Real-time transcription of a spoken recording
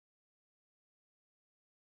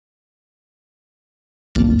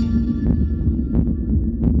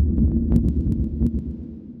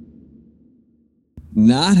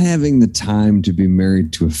Not having the time to be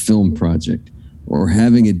married to a film project or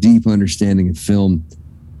having a deep understanding of film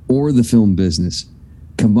or the film business,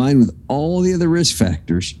 combined with all the other risk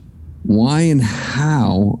factors, why and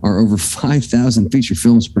how are over 5,000 feature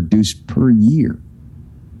films produced per year?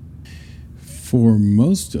 For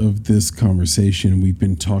most of this conversation, we've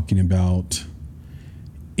been talking about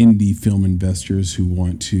indie film investors who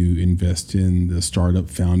want to invest in the startup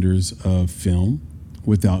founders of film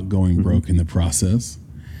without going broke in the process.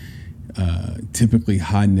 Typically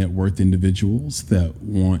high net worth individuals that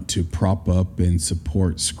want to prop up and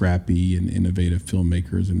support scrappy and innovative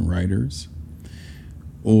filmmakers and writers,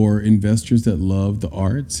 or investors that love the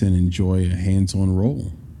arts and enjoy a hands-on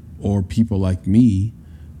role, or people like me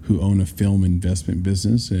who own a film investment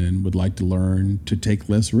business and would like to learn to take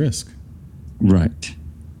less risk. Right.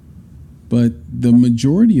 But the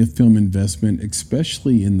majority of film investment,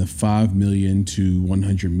 especially in the $5 million to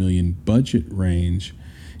 $100 million budget range,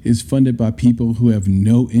 is funded by people who have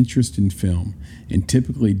no interest in film and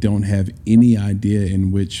typically don't have any idea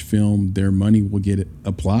in which film their money will get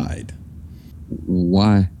applied.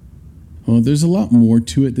 Why? Well, there's a lot more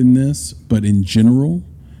to it than this, but in general,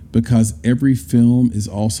 because every film is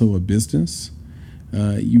also a business,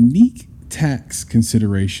 unique tax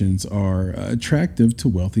considerations are attractive to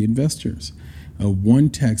wealthy investors. One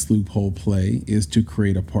tax loophole play is to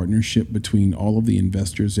create a partnership between all of the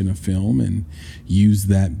investors in a film and use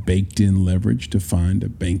that baked-in leverage to find a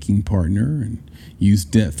banking partner and use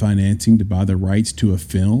debt financing to buy the rights to a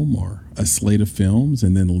film or a slate of films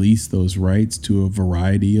and then lease those rights to a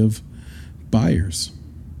variety of buyers.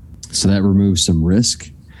 So that removes some risk.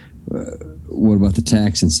 What about the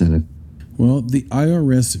tax incentive? Well, the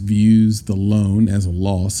IRS views the loan as a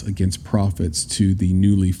loss against profits to the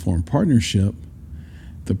newly formed partnership.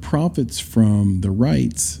 The profits from the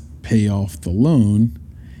rights pay off the loan,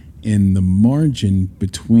 and the margin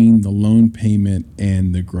between the loan payment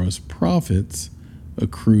and the gross profits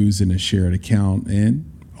accrues in a shared account and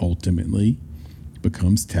ultimately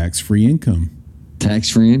becomes tax-free income.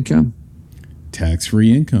 Tax-free income?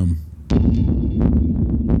 Tax-free income.